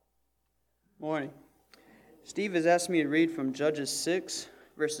Morning. Steve has asked me to read from Judges 6,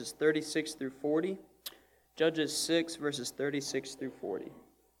 verses 36 through 40. Judges 6, verses 36 through 40.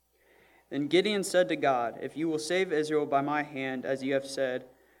 Then Gideon said to God, "If you will save Israel by my hand, as you have said,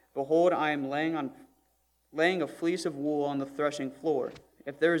 behold, I am laying a fleece of wool on the threshing floor.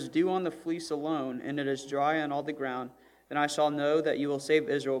 If there is dew on the fleece alone, and it is dry on all the ground, then I shall know that you will save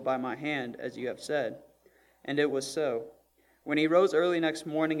Israel by my hand, as you have said." And it was so. When he rose early next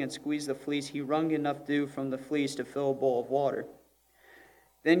morning and squeezed the fleece, he wrung enough dew from the fleece to fill a bowl of water.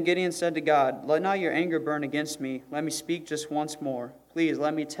 Then Gideon said to God, "Let not your anger burn against me. Let me speak just once more. Please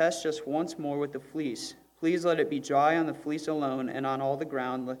let me test just once more with the fleece. Please let it be dry on the fleece alone, and on all the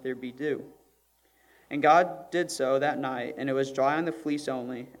ground let there be dew." And God did so that night, and it was dry on the fleece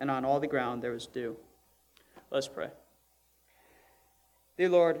only, and on all the ground there was dew. Let's pray. Dear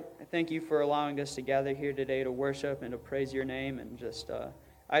Lord, I thank you for allowing us to gather here today to worship and to praise your name. And just I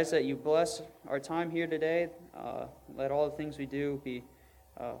ask that you bless our time here today. Let all the things we do be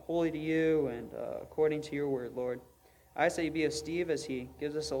holy to you and according to your word, Lord. I ask that you be with Steve as he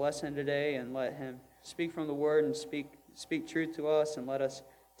gives us a lesson today, and let him speak from the word and speak truth to us, and let us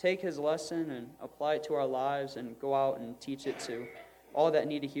take his lesson and apply it to our lives and go out and teach it to all that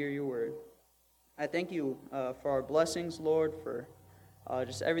need to hear your word. I thank you for our blessings, Lord, for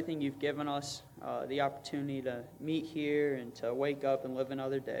just everything you've given us, the opportunity to meet here and to wake up and live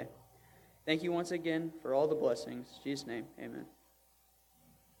another day. Thank you once again for all the blessings. In Jesus' name, amen.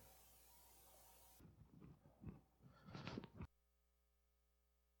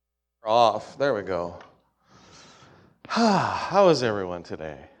 Off. There we go. How is everyone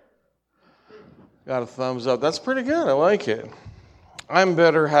today? Got a thumbs up. That's pretty good. I like it. I'm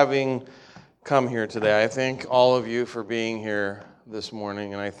better having come here today. I thank all of you for being here this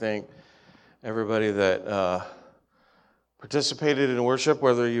morning, and I thank everybody that participated in worship,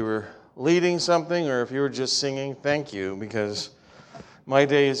 whether you were leading something or if you were just singing. Thank you, because my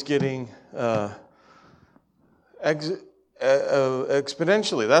day is getting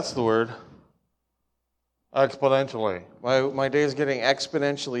exponentially. That's the word. Exponentially. My day is getting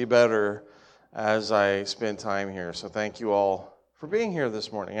exponentially better as I spend time here. So thank you all for being here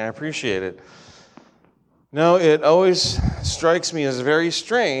this morning. I appreciate it. No, it always strikes me as very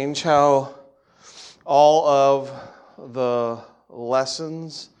strange how all of the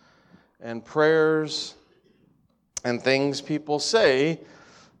lessons and prayers and things people say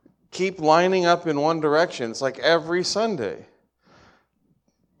keep lining up in one direction. It's like every Sunday.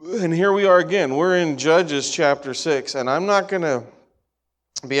 And here we are again. We're in Judges chapter 6, and I'm not going to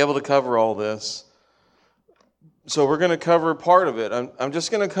be able to cover all this. So we're going to cover part of it. I'm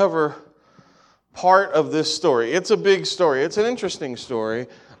just going to cover part of this story. It's a big story. It's an interesting story.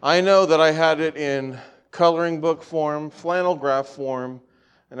 I know that I had it in coloring book form, flannel graph form,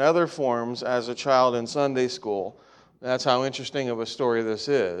 and other forms as a child in Sunday school. That's how interesting of a story this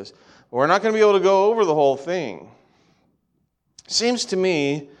is. We're not going to be able to go over the whole thing. Seems to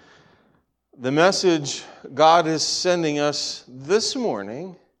me the message God is sending us this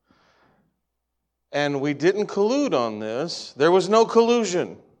morning, and we didn't collude on this. There was no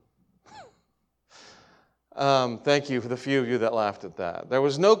collusion. Thank you for the few of you that laughed at that. There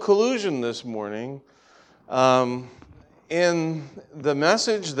was no collusion this morning in the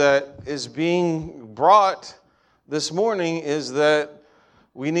message that is being brought this morning is that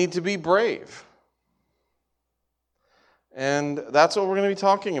we need to be brave. And that's what we're going to be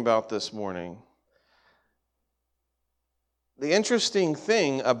talking about this morning. The interesting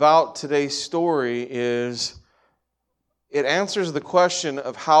thing about today's story is it answers the question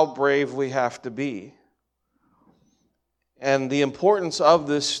of how brave we have to be. And the importance of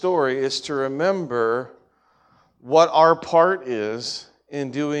this story is to remember what our part is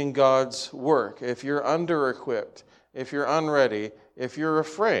in doing God's work. If you're under-equipped, if you're unready, if you're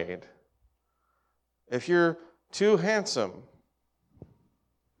afraid, if you're too handsome,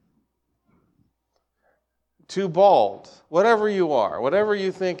 too bald, whatever you are, whatever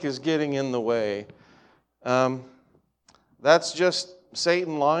you think is getting in the way, that's just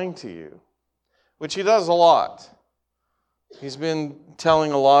Satan lying to you, which he does a lot. He's been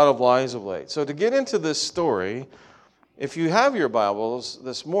telling a lot of lies of late. So to get into this story, if you have your Bibles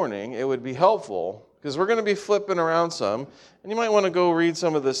this morning, it would be helpful, because we're going to be flipping around some, and you might want to go read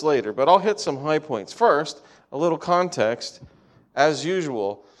some of this later, but I'll hit some high points. First, a little context, as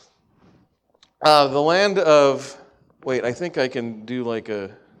usual. The land of, I think I can do like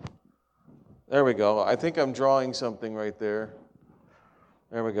there we go. I think I'm drawing something right there.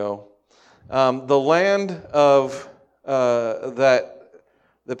 There we go. The land of that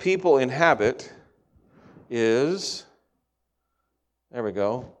the people inhabit is, there we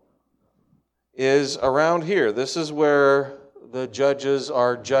go. is around here. This is where the judges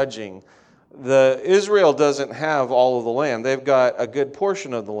are judging. Israel doesn't have all of the land. They've got a good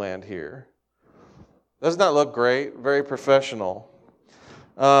portion of the land here. Doesn't that look great? Very professional.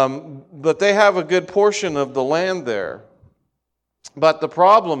 But they have a good portion of the land there. But the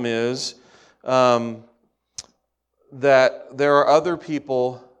problem is that there are other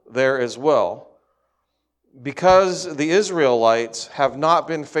people there as well. Because the Israelites have not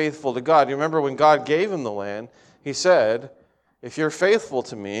been faithful to God. You remember when God gave them the land, He said, if you're faithful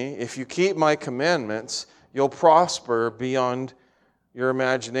to me, if you keep my commandments, you'll prosper beyond your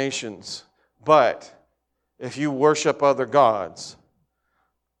imaginations. But if you worship other gods,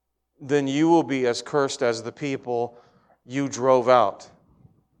 then you will be as cursed as the people you drove out.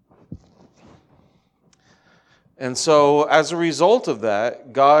 And so, as a result of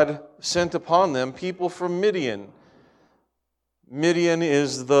that, God sent upon them people from Midian. Midian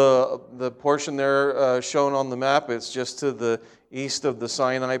is the portion there shown on the map. It's just to the east of the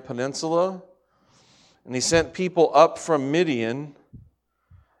Sinai Peninsula. And He sent people up from Midian,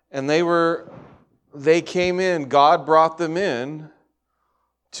 and they came in. God brought them in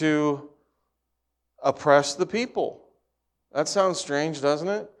to oppress the people. That sounds strange, doesn't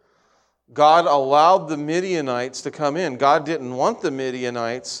it? God allowed the Midianites to come in. God didn't want the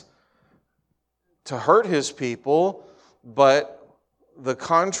Midianites to hurt His people, but the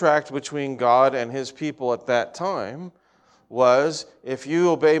contract between God and His people at that time was, if you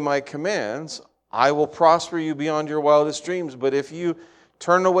obey my commands, I will prosper you beyond your wildest dreams. But if you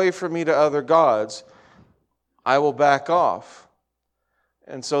turn away from me to other gods, I will back off.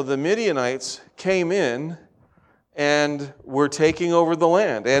 And so the Midianites came in and were taking over the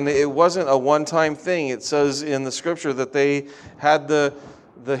land. And it wasn't a one-time thing. It says in the scripture that they had the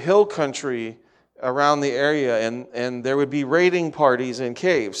hill country around the area, and there would be raiding parties in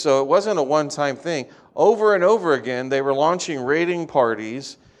caves. So it wasn't a one-time thing. Over and over again, they were launching raiding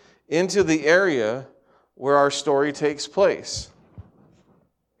parties into the area where our story takes place.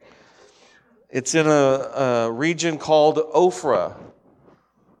 It's in a region called Ophrah.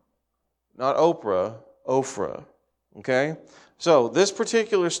 Not Oprah, Ophrah. Okay? So this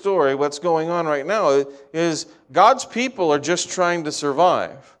particular story, what's going on right now is God's people are just trying to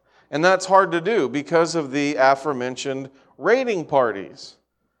survive. And that's hard to do because of the aforementioned raiding parties.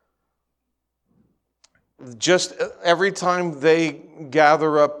 Just every time they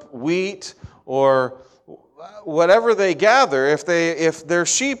gather up wheat or whatever they gather, if their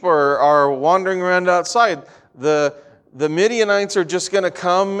sheep are wandering around outside, the Midianites are just going to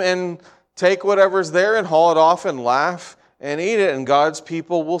come and take whatever's there and haul it off and laugh and eat it, and God's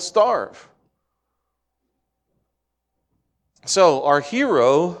people will starve. So our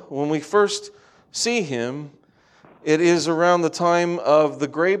hero, when we first see him, it is around the time of the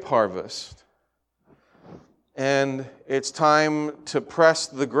grape harvest. And it's time to press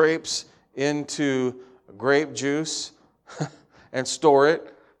the grapes into grape juice and store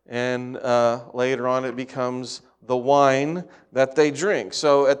it. And later on it becomes the wine that they drink.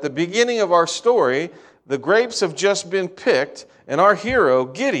 So at the beginning of our story, the grapes have just been picked, and our hero,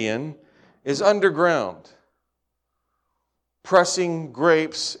 Gideon, is underground, pressing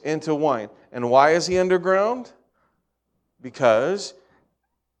grapes into wine. And why is he underground? Because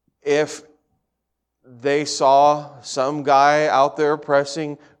if they saw some guy out there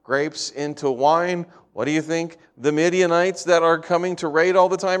pressing grapes into wine, what do you think the Midianites that are coming to raid all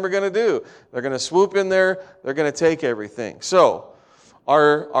the time are going to do? They're going to swoop in there. They're going to take everything. So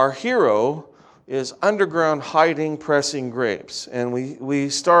our hero is underground hiding, pressing grapes. And we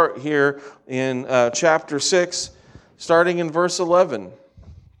start here in chapter 6, starting in verse 11,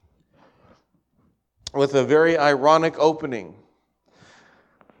 with a very ironic opening.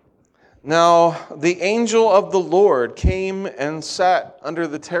 Now the angel of the Lord came and sat under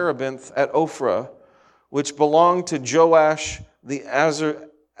the terebinth at Ophrah, which belonged to Joash the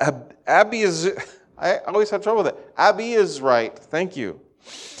I always have trouble with it. Abiezrite, thank you.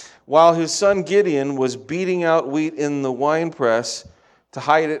 While his son Gideon was beating out wheat in the winepress to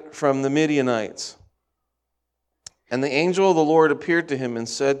hide it from the Midianites. And the angel of the Lord appeared to him and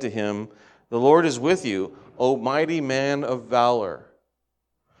said to him, "The Lord is with you, O mighty man of valor."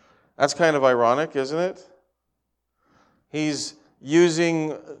 That's kind of ironic, isn't it? He's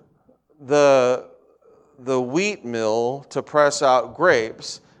using the wheat mill to press out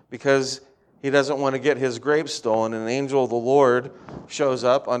grapes because he doesn't want to get his grapes stolen. And an angel of the Lord shows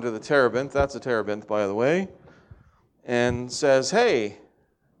up under the terebinth. That's a terebinth, by the way. And says, "Hey,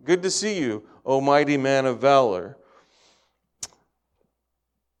 good to see you, O mighty man of valor."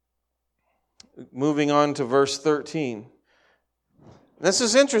 Moving on to verse 13. This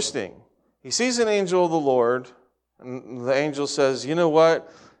is interesting he sees an angel of the Lord, and the angel says, you know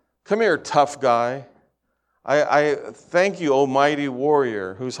what? Come here, tough guy. I thank you, O mighty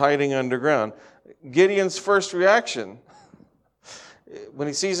warrior who's hiding underground. Gideon's first reaction, when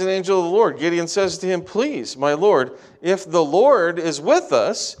he sees an angel of the Lord, Gideon says to him, please, my Lord, if the Lord is with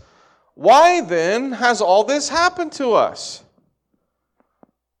us, why then has all this happened to us?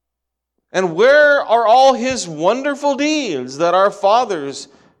 And where are all his wonderful deeds that our fathers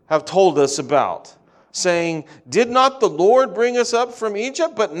have told us about, saying, did not the Lord bring us up from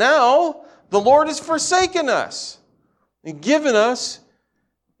Egypt? But now the Lord has forsaken us and given us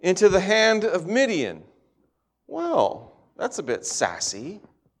into the hand of Midian. Well, that's a bit sassy.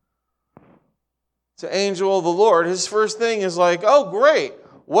 It's an angel of the Lord. His first thing is like, oh, great.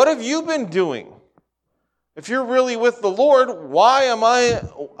 What have you been doing? If you're really with the Lord, why am I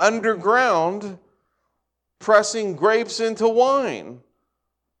underground pressing grapes into wine?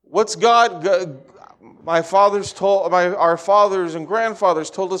 What's God? Our fathers and grandfathers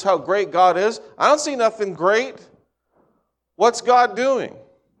told us how great God is. I don't see nothing great. What's God doing?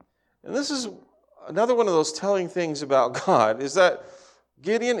 And this is another one of those telling things about God, is that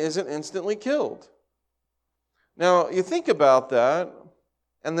Gideon isn't instantly killed. Now, you think about that,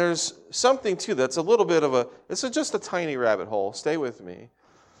 and there's something too that's a little bit of it's just a tiny rabbit hole. Stay with me.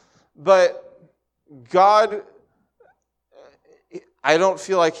 But God, I don't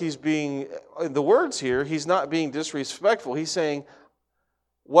feel like he's being, in the words here, he's not being disrespectful. He's saying,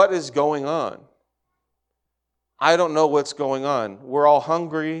 what is going on? I don't know what's going on. We're all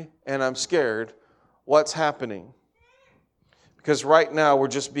hungry and I'm scared. What's happening? Because right now we're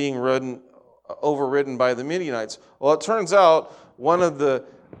just being overridden by the Midianites. Well, it turns out one of the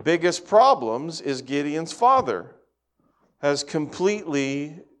biggest problems is Gideon's father has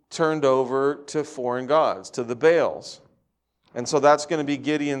completely turned over to foreign gods, to the Baals. And so that's going to be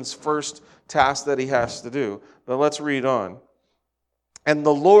Gideon's first task that he has to do. But let's read on. And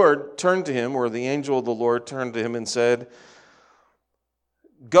the Lord turned to him, or the angel of the Lord turned to him and said,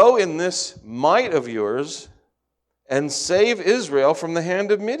 go in this might of yours and save Israel from the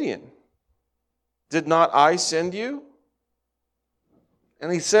hand of Midian. Did not I send you?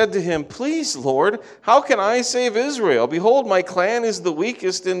 And he said to him, please, Lord, how can I save Israel? Behold, my clan is the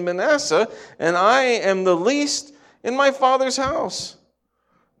weakest in Manasseh, and I am the least in my father's house.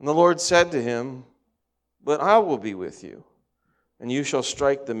 And the Lord said to him, but I will be with you, and you shall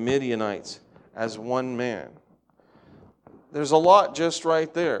strike the Midianites as one man. There's a lot just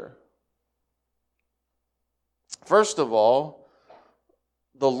right there. First of all,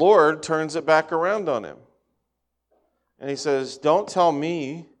 the Lord turns it back around on him. And he says, don't tell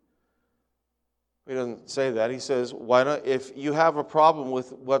me. He doesn't say that. He says, why don't, if you have a problem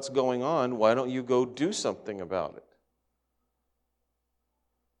with what's going on, why don't you go do something about it?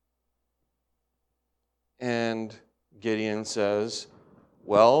 And Gideon says,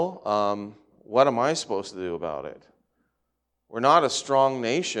 well, what am I supposed to do about it? We're not a strong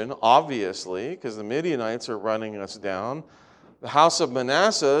nation, obviously, because the Midianites are running us down. The house of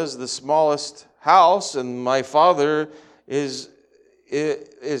Manasseh is the smallest house, and my father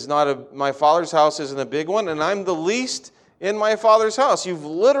my father's house isn't a big one, and I'm the least in my father's house. You've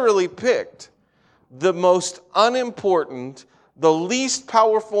literally picked the most unimportant, the least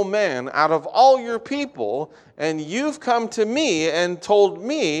powerful man out of all your people, and you've come to me and told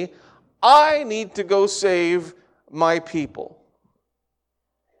me I need to go save my people.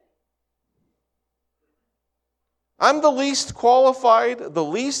 I'm the least qualified, the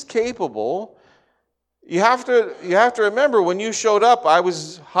least capable. You have to remember, when you showed up, I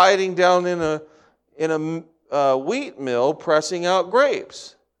was hiding down in a wheat mill pressing out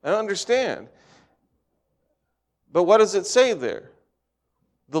grapes. I understand. But what does it say there?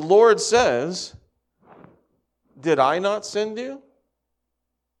 The Lord says, did I not send you?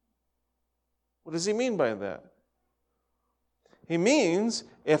 What does he mean by that? He means,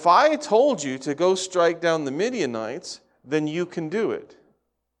 if I told you to go strike down the Midianites, then you can do it.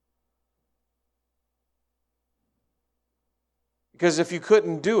 Because if you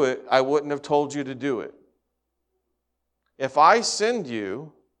couldn't do it, I wouldn't have told you to do it. If I send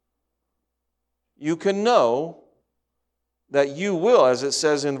you, you can know that you will, as it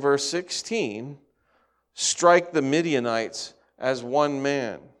says in verse 16, strike the Midianites as one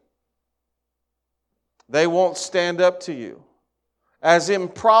man. They won't stand up to you. As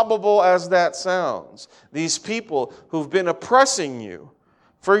improbable as that sounds, these people who've been oppressing you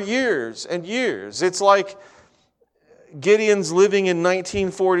for years and years, it's like Gideon's living in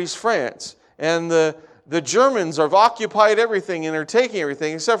 1940s France, and the Germans have occupied everything and are taking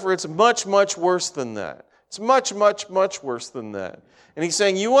everything, except for it's much, much worse than that. It's much, much, much worse than that. And he's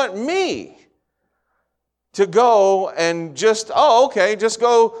saying, you want me to go and just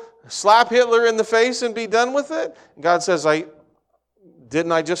go slap Hitler in the face and be done with it? And God says,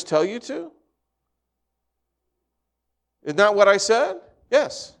 didn't I just tell you to? Isn't that what I said?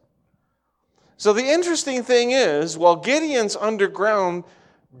 Yes. So the interesting thing is, while Gideon's underground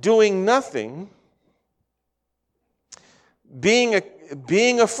doing nothing, being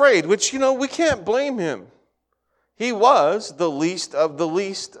afraid, which, we can't blame him. He was the least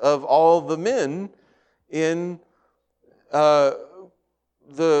of all the men in the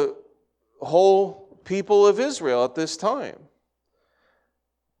whole people of Israel at this time.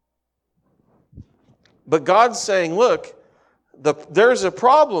 But God's saying, look, there's a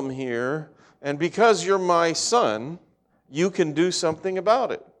problem here, and because you're my son, you can do something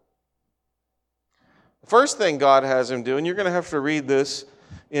about it. The first thing God has him do, and you're going to have to read this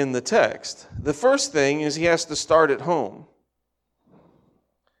in the text. The first thing is he has to start at home.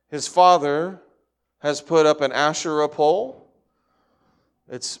 His father has put up an Asherah pole.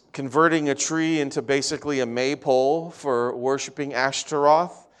 It's converting a tree into basically a maypole for worshiping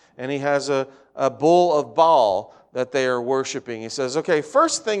Ashtaroth. And he has a bull of Baal that they are worshiping. He says, okay,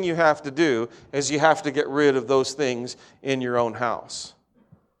 first thing you have to do is you have to get rid of those things in your own house.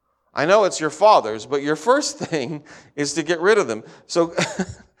 I know it's your father's, but your first thing is to get rid of them. So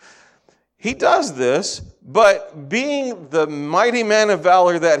he does this, but being the mighty man of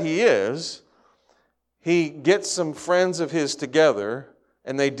valor that he is, he gets some friends of his together,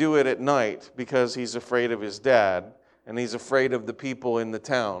 and they do it at night because he's afraid of his dad, and he's afraid of the people in the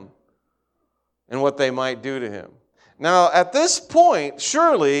town and what they might do to him. Now, at this point,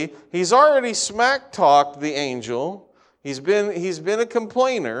 surely he's already smack-talked the angel. He's been a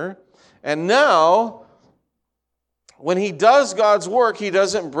complainer. And now, when he does God's work, he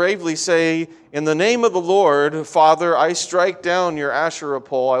doesn't bravely say, in the name of the Lord, Father, I strike down your Asherah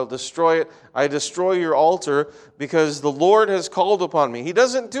pole. I'll destroy it. I destroy your altar because the Lord has called upon me. He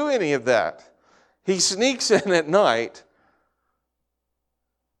doesn't do any of that. He sneaks in at night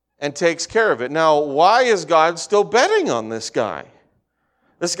and takes care of it. Now, why is God still betting on this guy?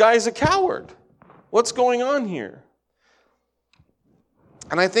 This guy's a coward. What's going on here?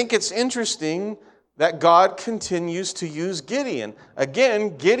 And I think it's interesting that God continues to use Gideon.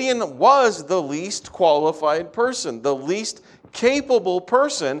 Again, Gideon was the least qualified person, the least capable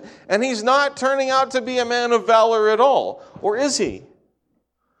person, and he's not turning out to be a man of valor at all. Or is he?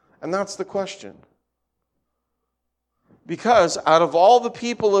 And that's the question. Because out of all the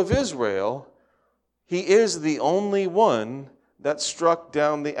people of Israel, he is the only one that struck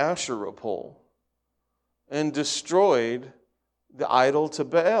down the Asherah pole and destroyed the idol to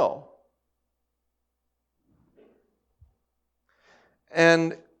Baal.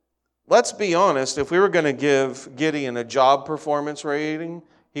 And let's be honest, if we were going to give Gideon a job performance rating,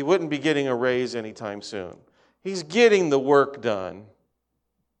 he wouldn't be getting a raise anytime soon. He's getting the work done,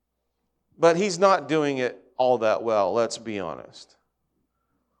 but he's not doing it all that well, let's be honest.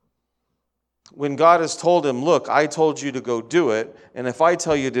 When God has told him, look, I told you to go do it, and if I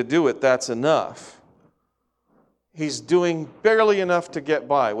tell you to do it, that's enough. He's doing barely enough to get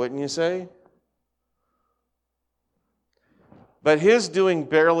by, wouldn't you say? But his doing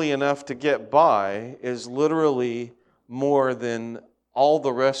barely enough to get by is literally more than all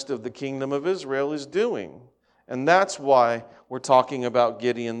the rest of the kingdom of Israel is doing. And that's why we're talking about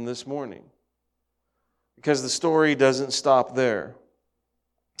Gideon this morning. Because the story doesn't stop there.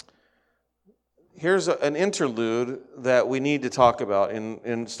 Here's an interlude that we need to talk about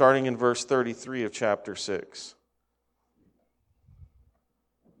in starting in verse 33 of chapter 6.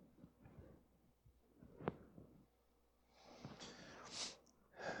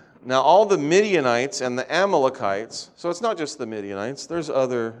 Now all the Midianites and the Amalekites, so it's not just the Midianites, there's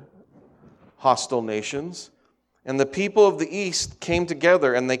other hostile nations, and the people of the east came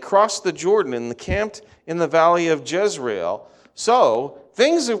together, and they crossed the Jordan and camped in the valley of Jezreel. So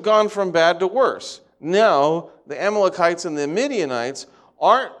things have gone from bad to worse. Now the Amalekites and the Midianites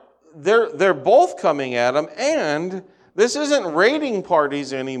they're both coming at them, and this isn't raiding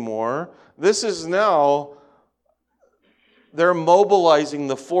parties anymore. This is now they're mobilizing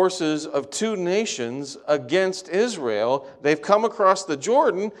the forces of two nations against Israel. They've come across the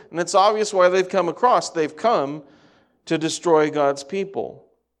Jordan, and it's obvious why they've come across. They've come to destroy God's people.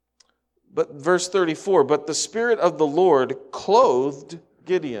 But verse 34, but the Spirit of the Lord clothed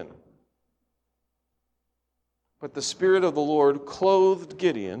Gideon. But the Spirit of the Lord clothed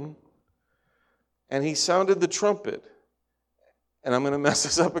Gideon, and he sounded the trumpet. And I'm going to mess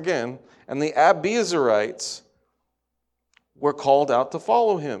this up again. And the Abiezrites were called out to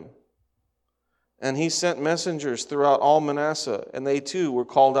follow him. And he sent messengers throughout all Manasseh, and they too were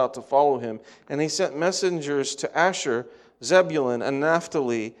called out to follow him. And he sent messengers to Asher, Zebulun, and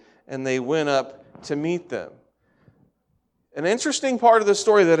Naphtali, and they went up to meet them. An interesting part of the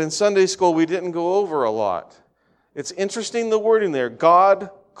story that in Sunday school we didn't go over a lot. It's interesting the wording there.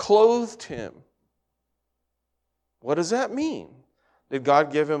 God clothed him. What does that mean? Did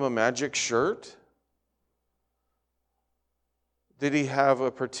God give him a magic shirt? Did he have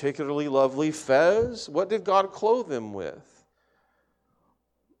a particularly lovely fez? What did God clothe him with?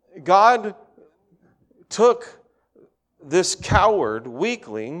 God took this coward,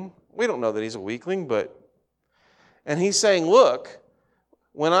 weakling, we don't know that he's a weakling, and he's saying, look,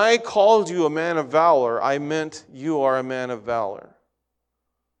 when I called you a man of valor, I meant you are a man of valor.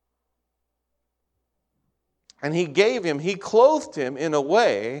 And he clothed him in a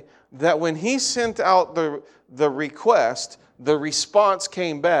way that when he sent out the request, the response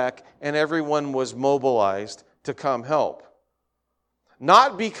came back and everyone was mobilized to come help.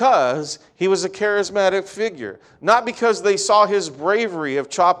 Not because he was a charismatic figure. Not because they saw his bravery of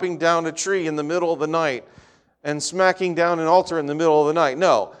chopping down a tree in the middle of the night and smacking down an altar in the middle of the night.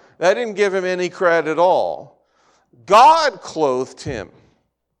 No, that didn't give him any credit at all. God clothed him.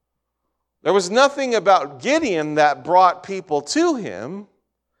 There was nothing about Gideon that brought people to him.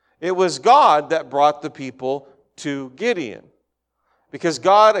 It was God that brought the people to Gideon. Because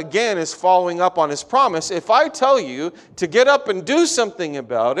God, again, is following up on his promise. If I tell you to get up and do something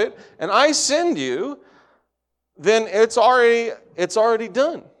about it, and I send you, then it's already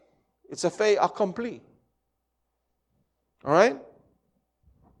done. It's a fait accompli. All right?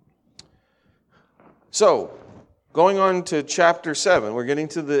 So, going on to chapter 7. We're getting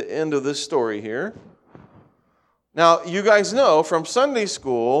to the end of this story here. Now, you guys know from Sunday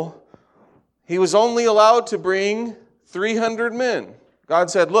school, he was only allowed to bring 300 men. God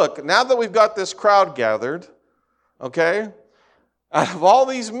said, look, now that we've got this crowd gathered, okay, out of all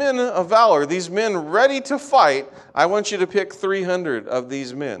these men of valor, these men ready to fight, I want you to pick 300 of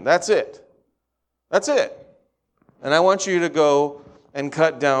these men. That's it. That's it. And I want you to go and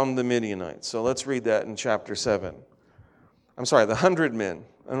cut down the Midianites. So let's read that in chapter 7. I'm sorry, the 100 men.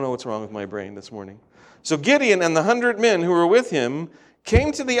 I don't know what's wrong with my brain this morning. So Gideon and the 100 men who were with him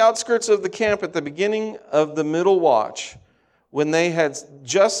came to the outskirts of the camp at the beginning of the middle watch, when they had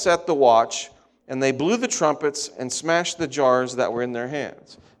just set the watch, and they blew the trumpets and smashed the jars that were in their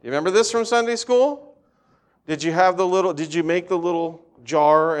hands. Do you remember this from Sunday school? Did you make the little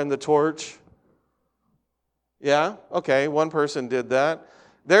jar and the torch? Yeah? Okay, one person did that.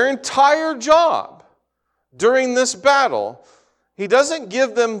 Their entire job during this battle, he doesn't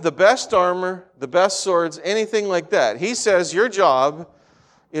give them the best armor, the best swords, anything like that. He says your job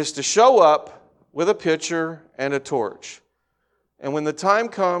is to show up with a pitcher and a torch. And when the time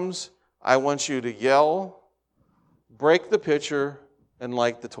comes, I want you to yell, break the pitcher, and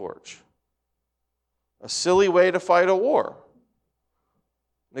light the torch. A silly way to fight a war.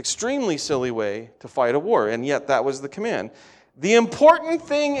 An extremely silly way to fight a war, and yet that was the command. The important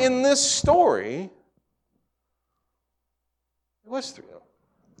thing in this story, it was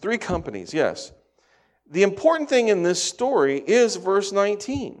three companies, yes. The important thing in this story is verse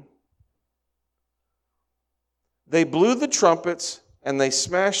 19. They blew the trumpets and they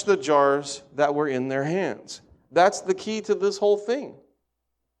smashed the jars that were in their hands. That's the key to this whole thing.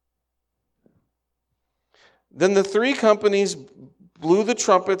 Then the three companies blew the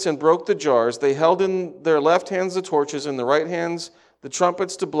trumpets and broke the jars. They held in their left hands the torches, in the right hands the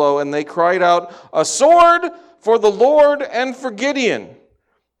trumpets to blow, and they cried out, "A sword for the Lord and for Gideon!"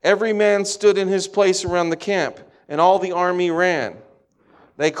 Every man stood in his place around the camp, and all the army ran.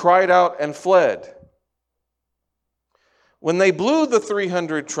 They cried out and fled. When they blew the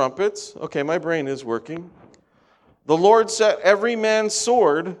 300 trumpets, okay, my brain is working, the Lord set every man's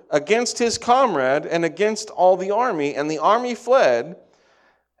sword against his comrade and against all the army, and the army fled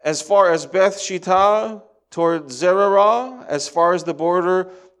as far as Beth Shittah toward Zererah, as far as the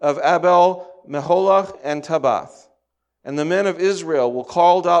border of Abel Meholach and Tabath. And the men of Israel were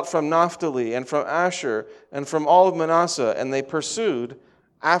called out from Naphtali and from Asher and from all of Manasseh, and they pursued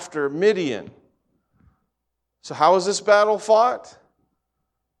after Midian. So how was this battle fought?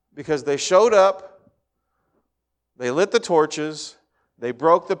 Because they showed up, they lit the torches, they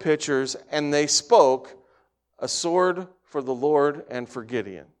broke the pitchers, and they spoke, "A sword for the Lord and for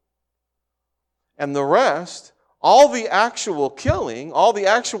Gideon." And the rest, all the actual killing, all the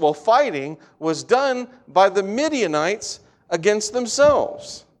actual fighting was done by the Midianites against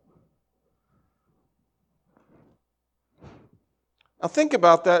themselves. Now think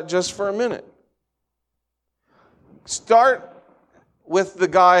about that just for a minute. Start with the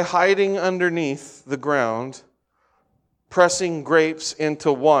guy hiding underneath the ground, pressing grapes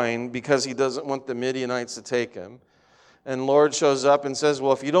into wine because he doesn't want the Midianites to take him. And Lord shows up and says,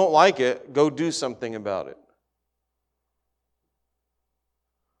 well, if you don't like it, go do something about it.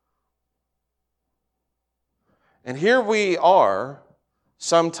 And here we are,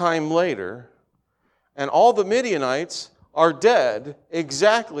 sometime later, and all the Midianites are dead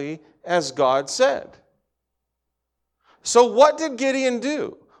exactly as God said. So what did Gideon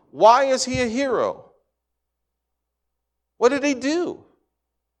do? Why is he a hero? What did he do?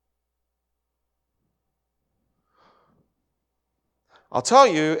 I'll tell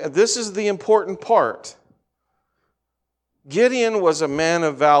you, this is the important part. Gideon was a man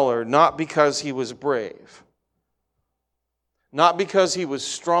of valor not because he was brave, not because he was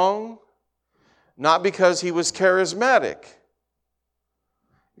strong, not because he was charismatic.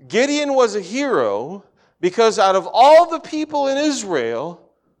 Gideon was a hero because out of all the people in Israel,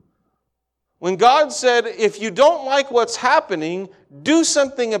 when God said, if you don't like what's happening, do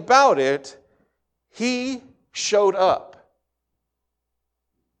something about it, he showed up.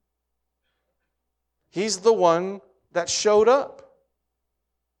 He's the one that showed up.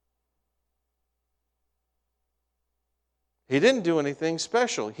 He didn't do anything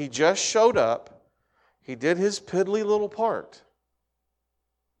special. He just showed up. He did his piddly little part.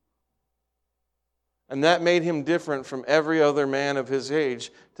 And that made him different from every other man of his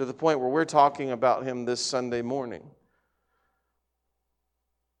age to the point where we're talking about him this Sunday morning.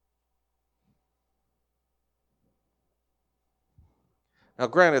 Now,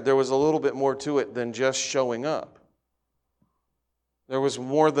 granted, there was a little bit more to it than just showing up. There was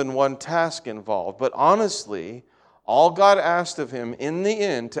more than one task involved. But honestly, all God asked of him in the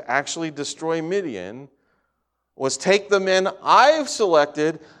end to actually destroy Midian was take the men I've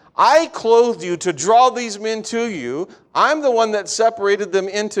selected. I clothed you to draw these men to you. I'm the one that separated them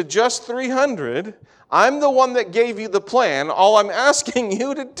into just 300. I'm the one that gave you the plan. All I'm asking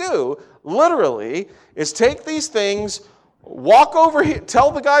you to do, literally, is take these things, walk over here, tell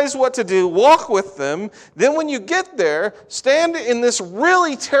the guys what to do, walk with them. Then when you get there, stand in this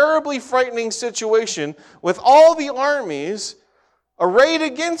really terribly frightening situation with all the armies arrayed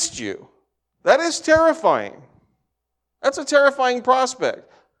against you. That is terrifying. That's a terrifying prospect.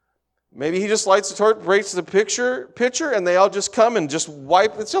 Maybe he just lights the torch, breaks the pitcher, and they all just come and just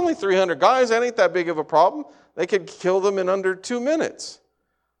wipe. It's only 300 guys. That ain't that big of a problem. They could kill them in under 2 minutes.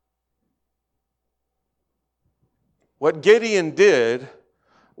 What Gideon did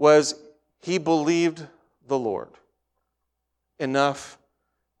was he believed the Lord enough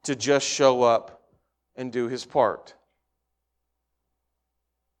to just show up and do his part.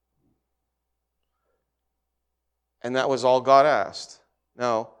 And that was all God asked.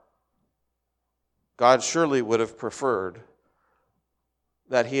 Now, God surely would have preferred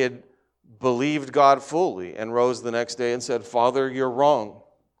that he had believed God fully and rose the next day and said, Father, you're wrong.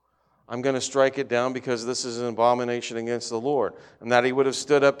 I'm going to strike it down because this is an abomination against the Lord. And that he would have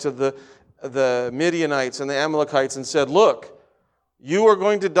stood up to the Midianites and the Amalekites and said, look, you are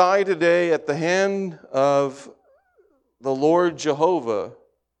going to die today at the hand of the Lord Jehovah.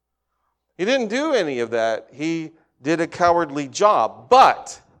 He didn't do any of that. He did a cowardly job,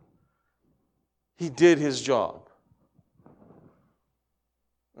 but he did his job.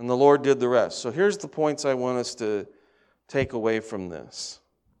 And the Lord did the rest. So here's the points I want us to take away from this.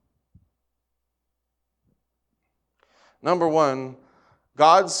 Number one,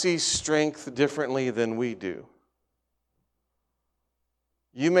 God sees strength differently than we do.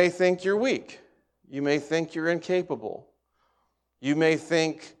 You may think you're weak. You may think you're incapable. You may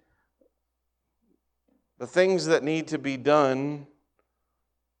think the things that need to be done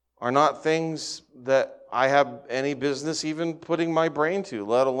are not things that I have any business even putting my brain to,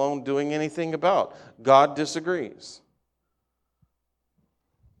 let alone doing anything about. God disagrees.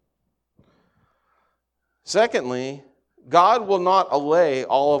 Secondly, God will not allay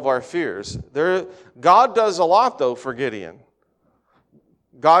all of our fears. God does a lot, though, for Gideon.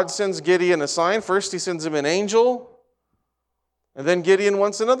 God sends Gideon a sign. First, he sends him an angel. And then Gideon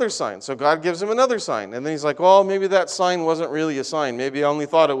wants another sign. So God gives him another sign. And then he's like, well, maybe that sign wasn't really a sign. Maybe I only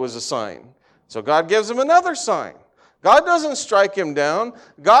thought it was a sign. So God gives him another sign. God doesn't strike him down.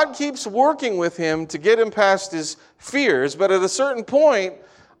 God keeps working with him to get him past his fears. But at a certain point,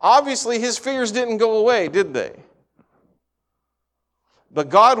 obviously his fears didn't go away, did they? But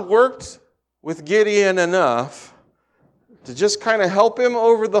God worked with Gideon enough to just kind of help him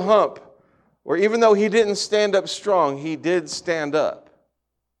over the hump, where even though he didn't stand up strong, he did stand up.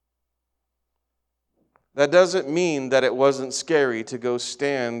 That doesn't mean that it wasn't scary to go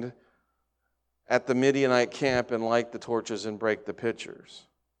stand at the Midianite camp and light the torches and break the pitchers.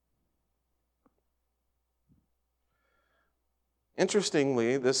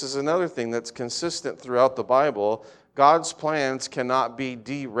 Interestingly, this is another thing that's consistent throughout the Bible. God's plans cannot be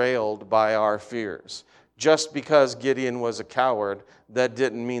derailed by our fears. Just because Gideon was a coward, that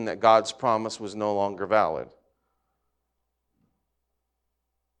didn't mean that God's promise was no longer valid.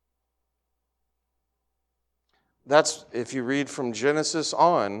 That's, if you read from Genesis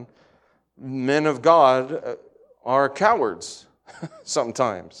on, men of God are cowards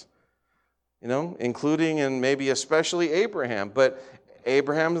sometimes. Including and maybe especially Abraham. But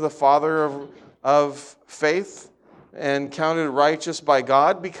Abraham, the father of faith and counted righteous by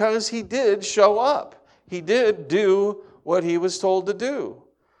God, because he did show up. He did do what he was told to do.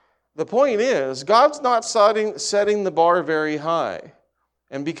 The point is, God's not setting the bar very high.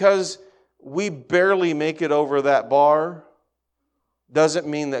 And because we barely make it over that bar, doesn't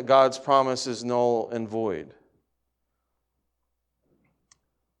mean that God's promise is null and void.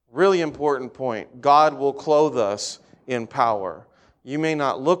 Really important point. God will clothe us in power. You may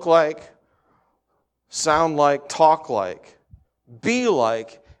not look like, sound like, talk like, be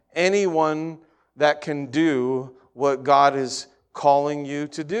like anyone that can do what God is calling you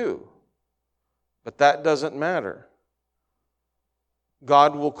to do. But that doesn't matter.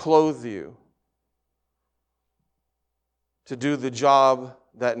 God will clothe you to do the job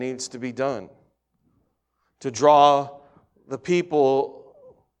that needs to be done, to draw the people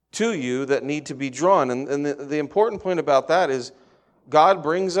to you that need to be drawn. And the important point about that is God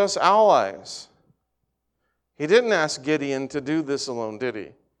brings us allies. He didn't ask Gideon to do this alone, did he?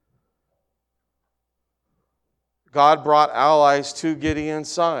 God brought allies to Gideon's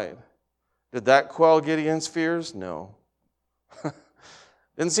side. Did that quell Gideon's fears? No.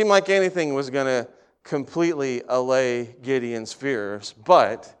 Didn't seem like anything was going to completely allay Gideon's fears.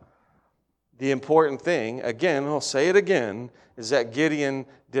 But the important thing, again, I'll say it again, is that Gideon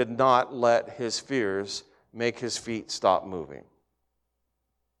did not let his fears make his feet stop moving.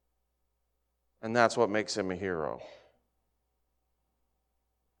 And that's what makes him a hero.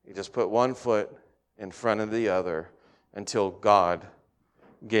 He just put one foot in front of the other until God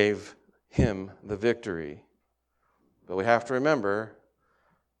gave him the victory. But we have to remember,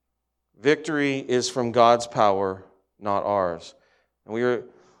 victory is from God's power, not ours. And we were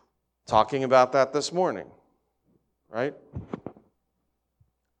talking about that this morning, right?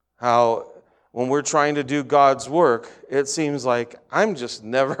 How when we're trying to do God's work, it seems like I'm just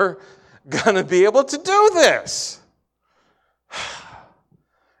never going to be able to do this.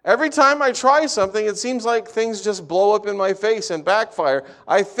 Every time I try something, it seems like things just blow up in my face and backfire.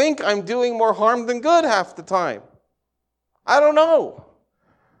 I think I'm doing more harm than good half the time. I don't know.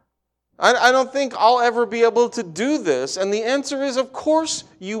 I don't think I'll ever be able to do this. And the answer is, of course,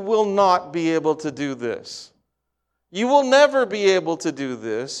 you will not be able to do this. You will never be able to do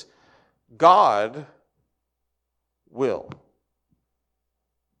this. God will.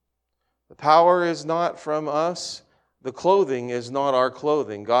 The power is not from us. The clothing is not our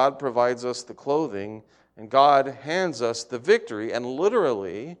clothing. God provides us the clothing, and God hands us the victory. And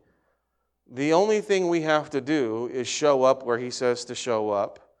literally, the only thing we have to do is show up where He says to show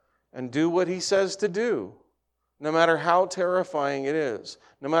up and do what He says to do, no matter how terrifying it is,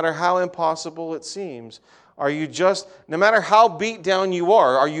 no matter how impossible it seems. No matter how beat down you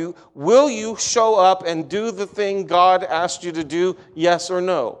are, will you show up and do the thing God asked you to do, yes or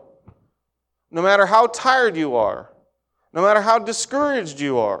no? No matter how tired you are, no matter how discouraged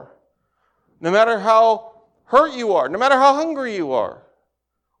you are, no matter how hurt you are, no matter how hungry you are,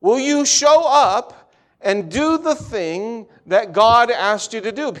 will you show up and do the thing that God asked you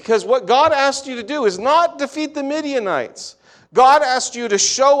to do? Because what God asked you to do is not defeat the Midianites. God asked you to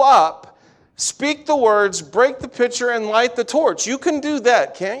show up, speak the words, break the pitcher, and light the torch. You can do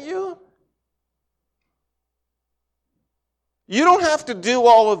that, can't you? You don't have to do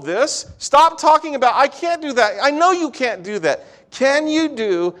all of this. Stop talking about, I can't do that. I know you can't do that. Can you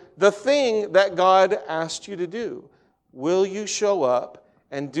do the thing that God asked you to do? Will you show up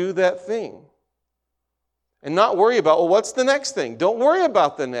and do that thing? And not worry about, well, what's the next thing? Don't worry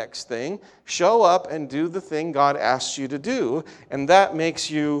about the next thing. Show up and do the thing God asked you to do, and that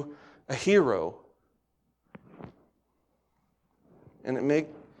makes you a hero. And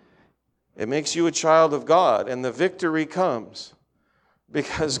it makes you a child of God, and the victory comes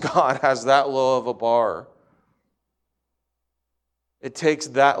because God has that low of a bar. It takes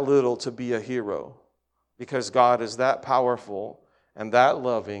that little to be a hero because God is that powerful and that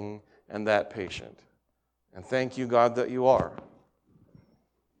loving and that patient. And thank you, God, that you are.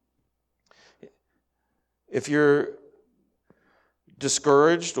 If you're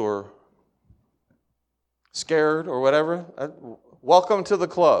discouraged or scared or whatever, welcome to the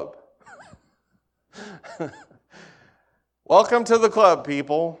club. Welcome to the club,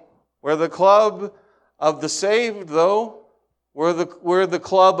 people. We're the club of the saved, though. We're the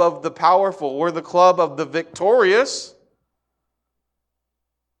club of the powerful. We're the club of the victorious.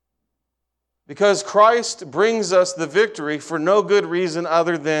 Because Christ brings us the victory for no good reason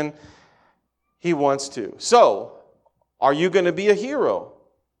other than He wants to. So, are you going to be a hero?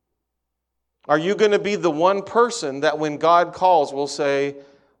 Are you going to be the one person that when God calls will say,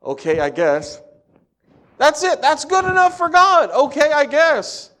 okay, I guess. That's it. That's good enough for God. Okay, I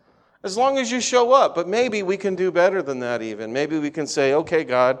guess. As long as you show up. But maybe we can do better than that even. Maybe we can say, okay,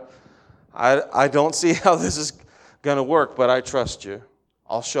 God, I don't see how this is going to work, but I trust you.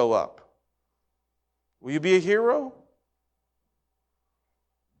 I'll show up. Will you be a hero?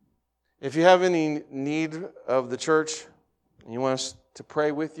 If you have any need of the church and you want us to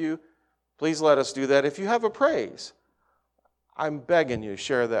pray with you, please let us do that. If you have a praise, I'm begging you,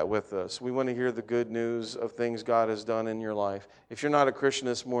 share that with us. We want to hear the good news of things God has done in your life. If you're not a Christian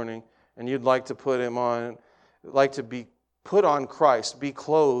this morning and you'd like to be put on Christ, be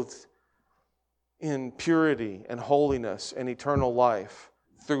clothed in purity and holiness and eternal life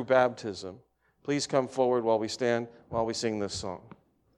through baptism, please come forward while we sing this song.